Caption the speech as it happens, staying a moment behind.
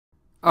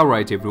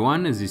Alright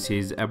everyone, this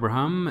is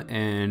Abraham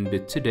and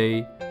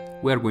today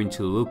we are going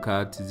to look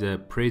at the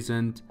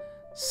present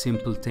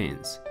simple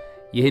tense.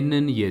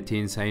 ይህንን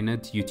የቴንስ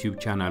አይነት ዩቲዩብ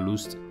ቻናል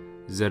ውስጥ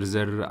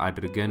ዘርዘር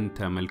አድርገን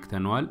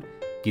ተመልክተናል።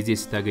 ጊዜ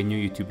ስታገኙ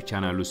ዩቲዩብ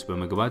ቻናል ውስጥ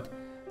በመግባት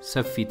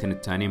ሰፊ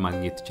ትንታኔ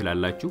ማግኘት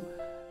ትችላላችሁ።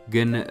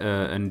 ግን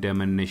እንደ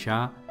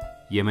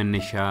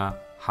የመነሻ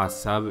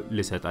ሐሳብ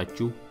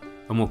ልሰጣችሁ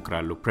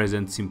እሞክራለሁ።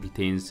 present simple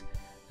tense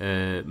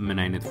ምን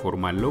አይነት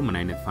ፎርም አለው ምን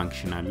አይነት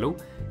ፋንክሽን አለው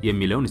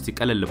የሚለውን እስቲ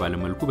ቀለል ባለ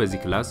መልኩ በዚህ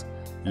ክላስ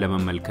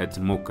ለመመልከት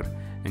ሞክር።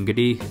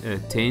 እንግዲህ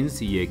ቴንስ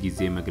የጊዜ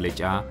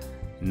መግለጫ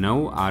ነው።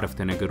 አረፍተ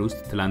ነገር ውስጥ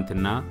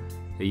ትላንትና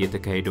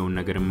የተካሄደውን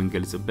ነገር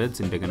የምንገልጽበት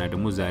እንደገና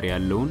ደግሞ ዛሬ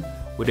ያለውን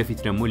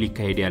ወደፊት ደግሞ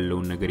ሊካሄድ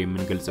ያለውን ነገር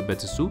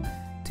የምንገልጽበት እሱ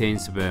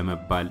ቴንስ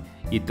በመባል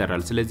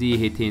ይጠራል። ስለዚህ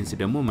ይሄ ቴንስ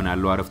ደግሞ ምን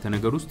አለው አረፍተ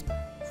ነገር ውስጥ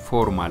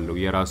ፎርም አለው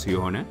የራሱ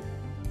የሆነ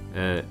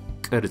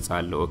ቅርጽ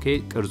አለው። ኦኬ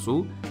ቅርጹ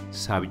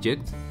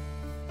ሳብጀክት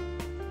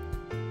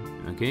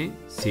okay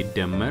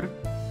ሲደመር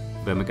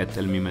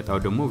በመቀጠል የሚመጣው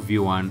ደግሞ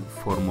v1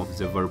 form of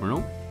the verb ነው።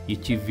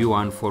 ይቺ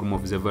v1 form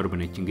of the verb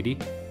ነች እንግዲህ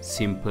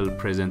simple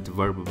present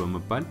verb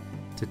በመባል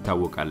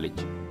ትታወቃለች።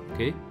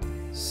 okay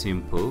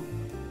simple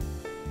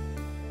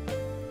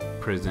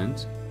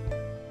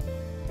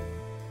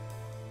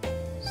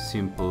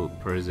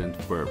present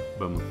verb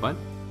በመባል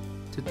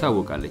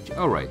ትታወቃለች።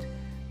 all right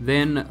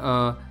then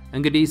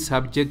እንግዲህ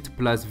subject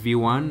plus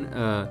v1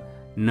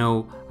 ነው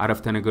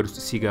አረፍተ ነገር ውስጥ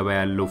ሲገባ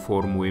ያለው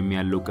ፎርም ወይም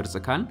ያለው ቅርጽ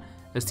ካል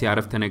እስቲ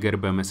አረፍተ ነገር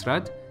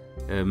በመስራት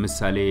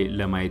ምሳሌ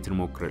ለማየት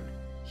እንሞክር።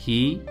 he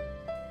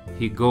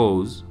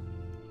goes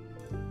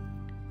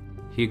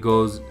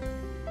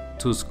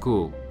to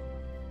school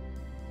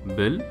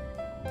ብል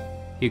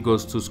he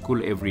goes to school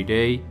every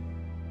day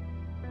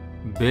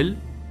ብል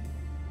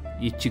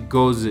ይቺ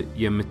goes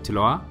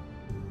የምትለዋ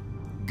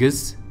ግስ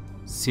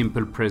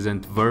simple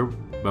present verb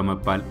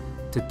በመባል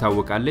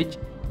ትታወቃለች።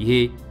 ይሄ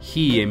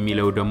he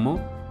የሚለው ደግሞ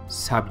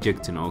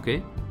subject ነው። ኦኬ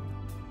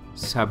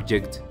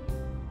subject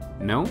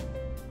ነው።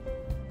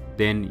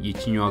 then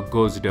ይችኛዋ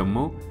goes ደግሞ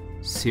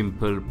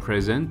simple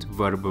present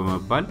verb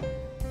በመባል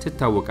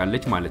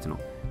ትታወቃለች ማለት ነው።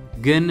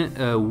 ግን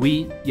we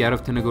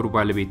ያረፍተ ነገሩ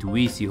ባለቤት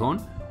we ሲሆን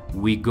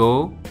we go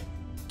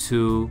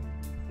to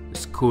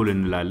school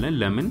እንላለን።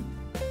 ለምን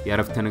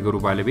ያረፍተ ነገሩ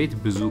ባለቤት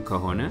ብዙ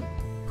ከሆነ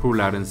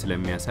ፕሉራልን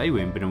ስለሚያሳይ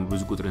ወይም ደግሞ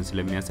ብዙ ቁጥርን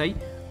ስለሚያሳይ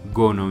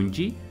go ነው እንጂ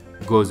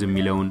goes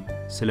የሚለውን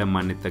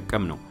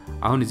ስለማንጠቀም ነው።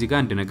 አሁን እዚህ ጋር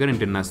አንድ ነገር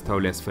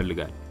እንድናስተውል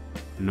ያስፈልጋል።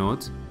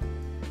 note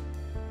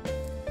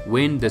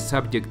when the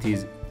subject is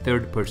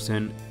third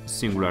person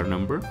singular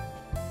number.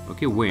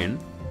 okay when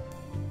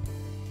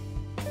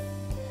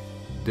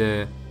the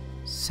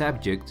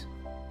subject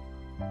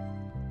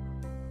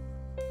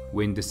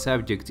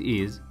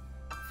is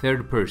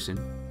third person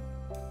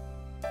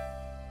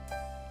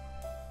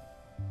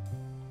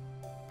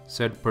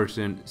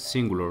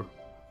singular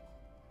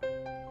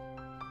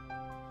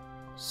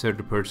third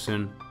person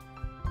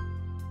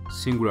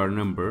singular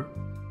number.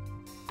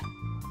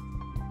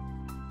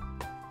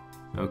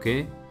 okay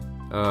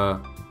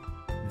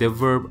the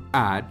verb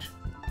add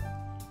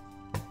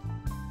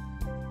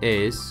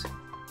is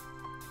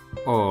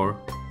or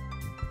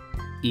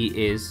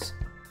es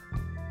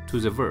to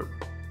the verb.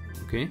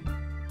 okay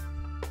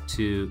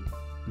to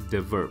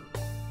the verb.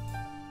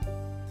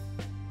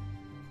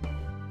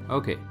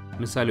 okay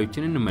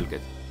ምሳሌዎችን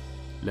እንመልከት።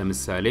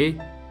 ለምሳሌ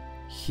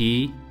he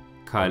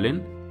ካልን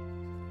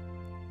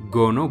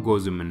go ነው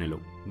goes ምንለው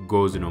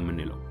goes ነው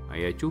ምንለው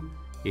አያችሁ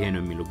ይሄ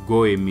ነው የሚለው go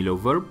የሚለው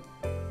verb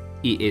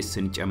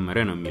esን ጨመረ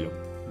ነው የሚለው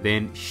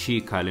then she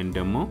ካልን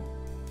ደግሞ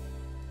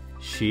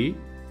she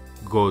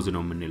goes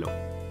ነው ምንለው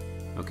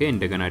okay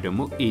እንደገና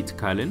ደግሞ it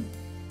ካልን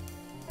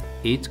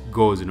it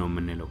goes ነው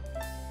ምንለው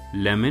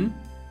ለምን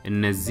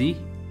እነዚህ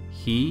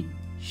he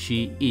she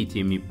it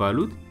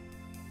የሚባሉት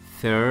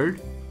third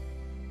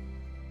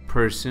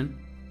person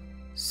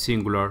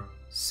singular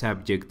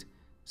subject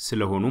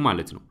ስለሆኑ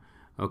ማለት ነው።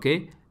 okay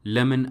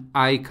ለምን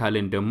I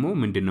ካልን ደግሞ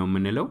ምንድነው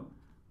ምንለው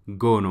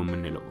go ነው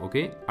ምንለው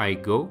okay I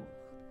go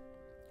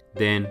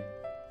then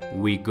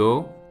we go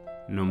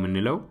ነው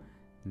ምንለው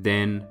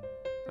then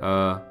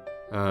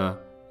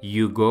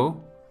you go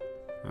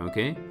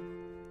okay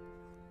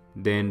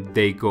then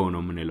they go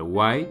ነው ምንለው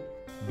why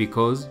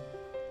because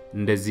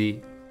እንደዚህ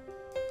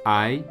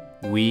I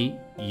we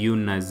you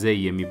እና they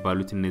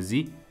የሚባሉት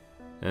እነዚህ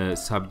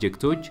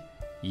ሳብጀክቶች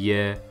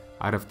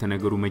የአረፍተ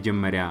ነገሩ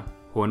መጀመሪያ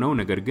ሆነው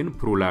ነገር ግን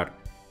ፕሉራል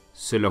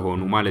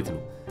ስለሆኑ ማለት ነው።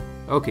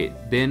 ኦኬ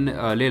then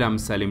ሌላ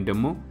ምሳሌም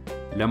ደግሞ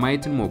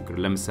ለማየት እንሞክር።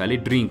 ለምሳሌ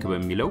drink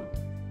በሚለው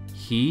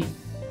he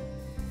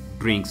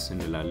drinks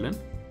እንላለን።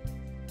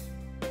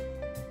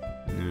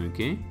 ኦኬ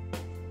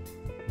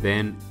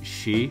then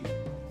she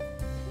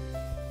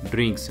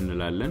drinks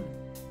እንላለን።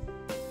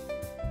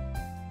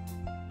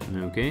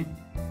 ኦኬ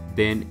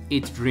then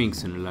it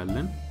drinks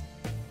እንላለን።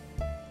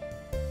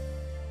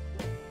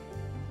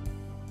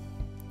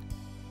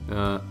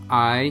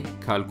 I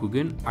ካልኩ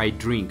ግን I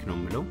drink ነው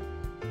ምለው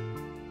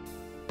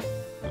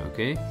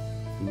okay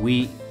we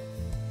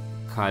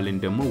ካልን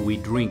ደግሞ we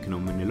drink ነው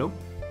ምንለው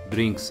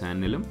drinks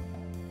አንልም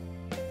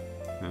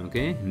ኦኬ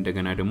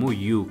እንደገና ደግሞ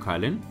you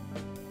ካልን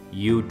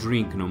you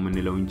drink ነው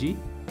የምንለው እንጂ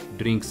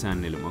drinks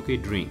አንልም ኦኬ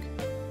drink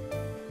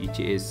ይቺ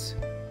s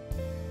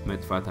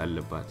መጥፋት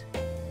አለባት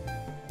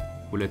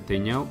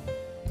ሁለተኛው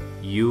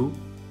you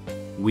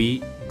we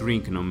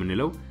drink ነው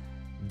የምንለው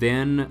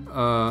then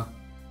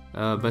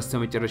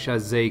በስተመጨረሻ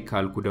they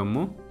ካልኩ ደግሞ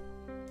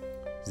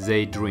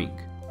they drink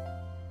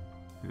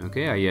ኦኬ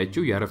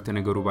አያችሁ ያረፍተ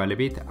ነገሩ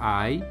ባለቤት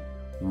I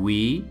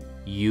we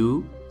you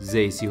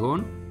they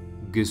ሲሆን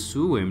ግሱ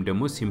ወይም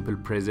ደግሞ simple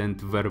present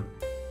verb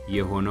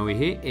የሆነው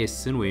ይሄ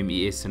sን ወይም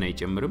esን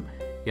አይጨምርም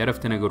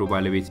ያረፍተ ነገሩ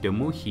ባለቤት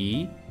ደግሞ he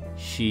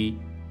she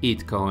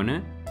it ከሆነ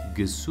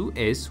ግሱ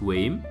s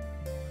ወይም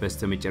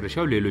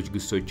በስተመጨረሻው ሌሎች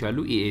ግሶች አሉ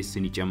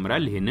esን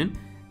ይጨምራል ይሄንን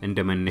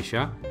እንደመነሻ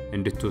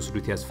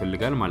እንድትወስዱት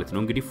ያስፈልጋል ማለት ነው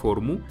እንግዲህ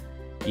ፎርሙ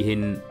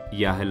ይሄን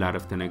ያህል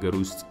አረፍተ ነገር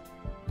ውስጥ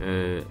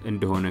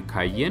እንደሆነ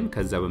ካየን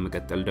ከዛ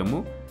በመቀጠል ደግሞ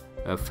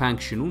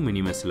ፋንክሽኑ ምን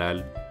ይመስላል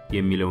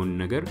የሚለውን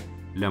ነገር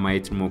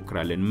ለማየት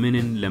እንሞክራለን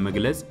ምንን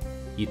ለመግለጽ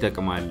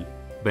ይጠቅማል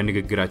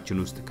በንግግራችን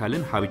ውስጥ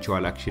ካለን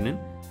habitual actionን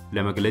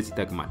ለመግለጽ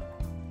ይጠቅማል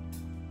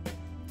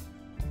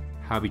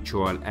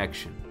habitual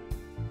action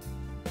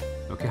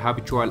ኦኬ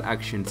habitual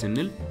action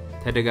ስንል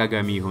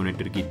ተደጋጋሚ የሆነ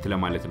ድርጊት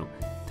ለማለት ነው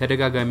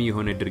ተደጋጋሚ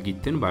የሆነ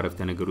ድርጊትን በአረፍተ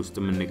ነገር ውስጥ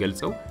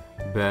የምንገልጸው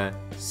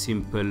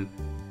በሲምፕል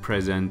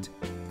present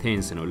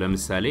tense ነው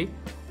ለምሳሌ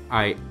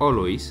I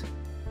always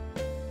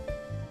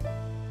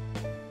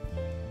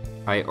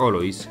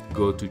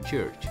go to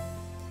church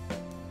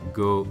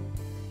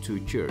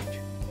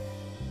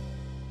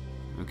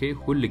ኦኬ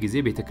ሁሉ ጊዜ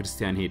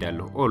ቤተክርስቲያን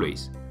ሄዳለሁ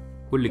always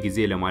ሁሉ ጊዜ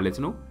ለማለት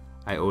ነው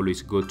I always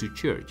go to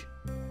church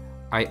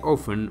I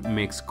often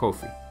makes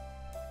coffee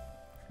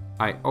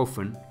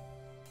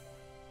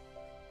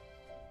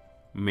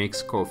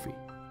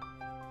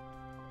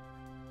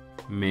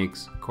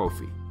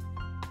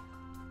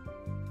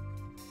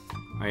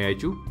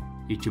አያችሁ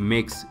እቺ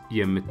makes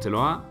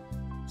የምትለዋ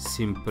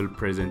simple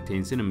present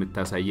tenseን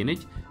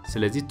የምታሳየነች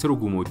ስለዚህ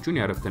ትርጉሞቹን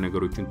ያረፍተ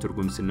ነገሮችን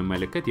ትርጉም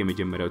ስንመለከት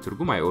የመጀመሪያው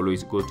ትርጉም I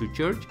always go to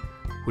church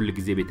ሁሉ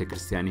ጊዜ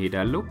ቤተክርስቲያን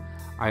ሄዳለሁ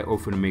I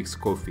often makes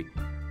coffee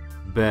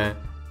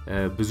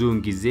በብዙውን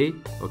ጊዜ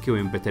ኦኬ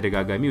ወይም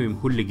በተደጋጋሚ ወይም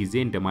ሁሉ ጊዜ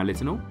እንደማለት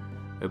ነው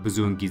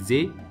ብዙውን ጊዜ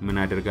ምን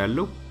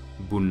አደርጋለሁ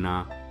ቡና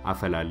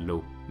አፈላለሁ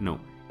ነው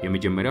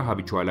የመጀመሪያው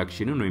habitual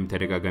actionን ወይም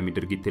ተደጋጋሚ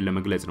ድርጊትን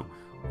ለመግለጽ ነው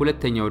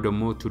ሁለተኛው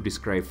ደግሞ to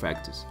describe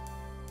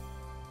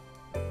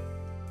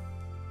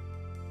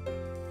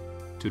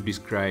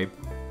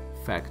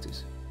facts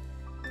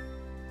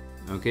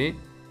ኦኬ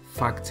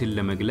ፋክትን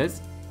ለመግለጽ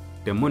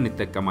ደግሞ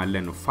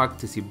እንጠቀማለን ነው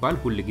ፋክት ሲባል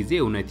ሁሉ ጊዜ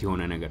እውነት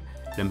የሆነ ነገር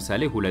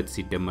ለምሳሌ 2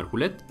 ሲደመር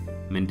 2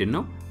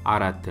 ምንድነው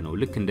 4 ነው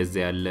ልክ እንደዛ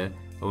ያለ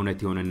እውነት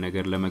የሆነ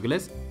ነገር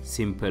ለመግለጽ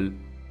simple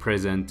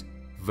present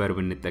verb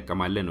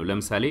እንጠቀማለን ነው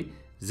ለምሳሌ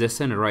the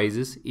sun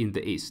rises in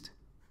the east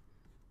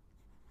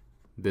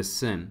the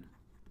sun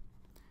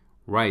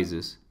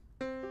rises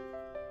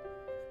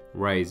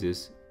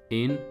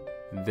in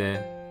the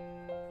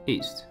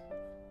east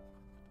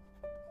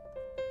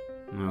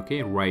okay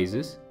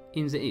rises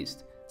in the east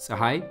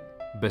ፀሐይ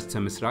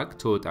በስተምስራቅ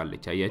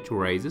ትወጣለች አያችሁ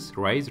rises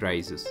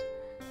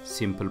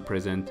simple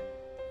present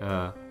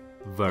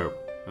verb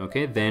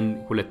okay then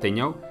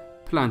ሁለተኛው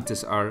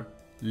plants are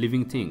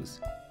living things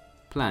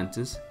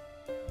plants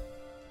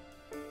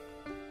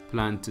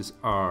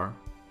are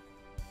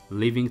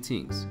living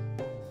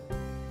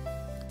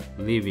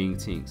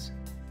things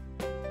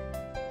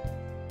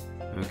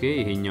okay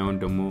ይሄኛውን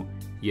ደግሞ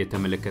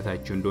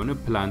የተመለከታችሁ እንደሆነ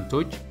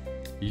ፕላንቶች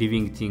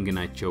living thing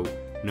ናቸው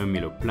ነው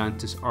የሚለው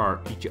plants are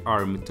each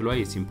are የምትለው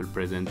የሲምፕል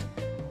present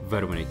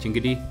verb ነች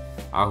እንግዲህ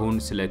አሁን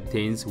ስለ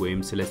tense ወይም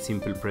ስለ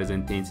simple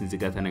present tense እዚህ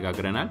ጋር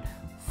ተነጋግረናል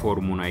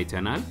ፎርሙን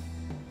አይተናል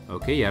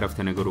ኦኬ ያረፍተ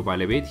ነገሩ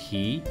ባለቤት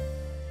he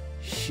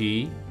she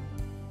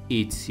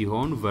it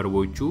ሲሆን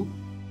ቨርቦቹ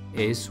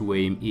s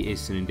ወይም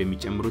esን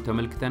እንደሚጨምሩ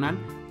ተመልክተናል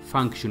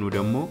ፋንክሽኑ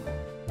ደግሞ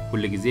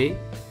ሁሉ ጊዜ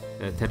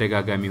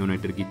ተደጋጋሚ የሆነ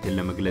ድርጊትን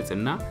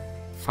ለመግለጽና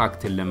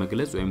ፋክትን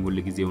ለመግለጽ ወይም ሁሉ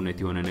ጊዜ እውነት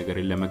የሆነ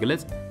ነገርን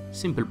ለመግለጽ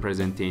simple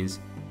present tense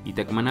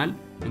ይጠቅመናል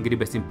እንግዲህ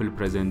በሲምፕል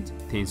present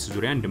tense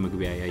ዙሪያ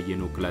እንደመግቢያ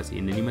ያየነው ክላስ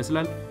ይሄንን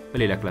ይመስላል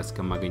በሌላ ክላስ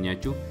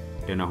ከማገኛችሁ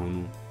ደህና ሁኑ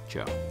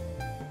ቻው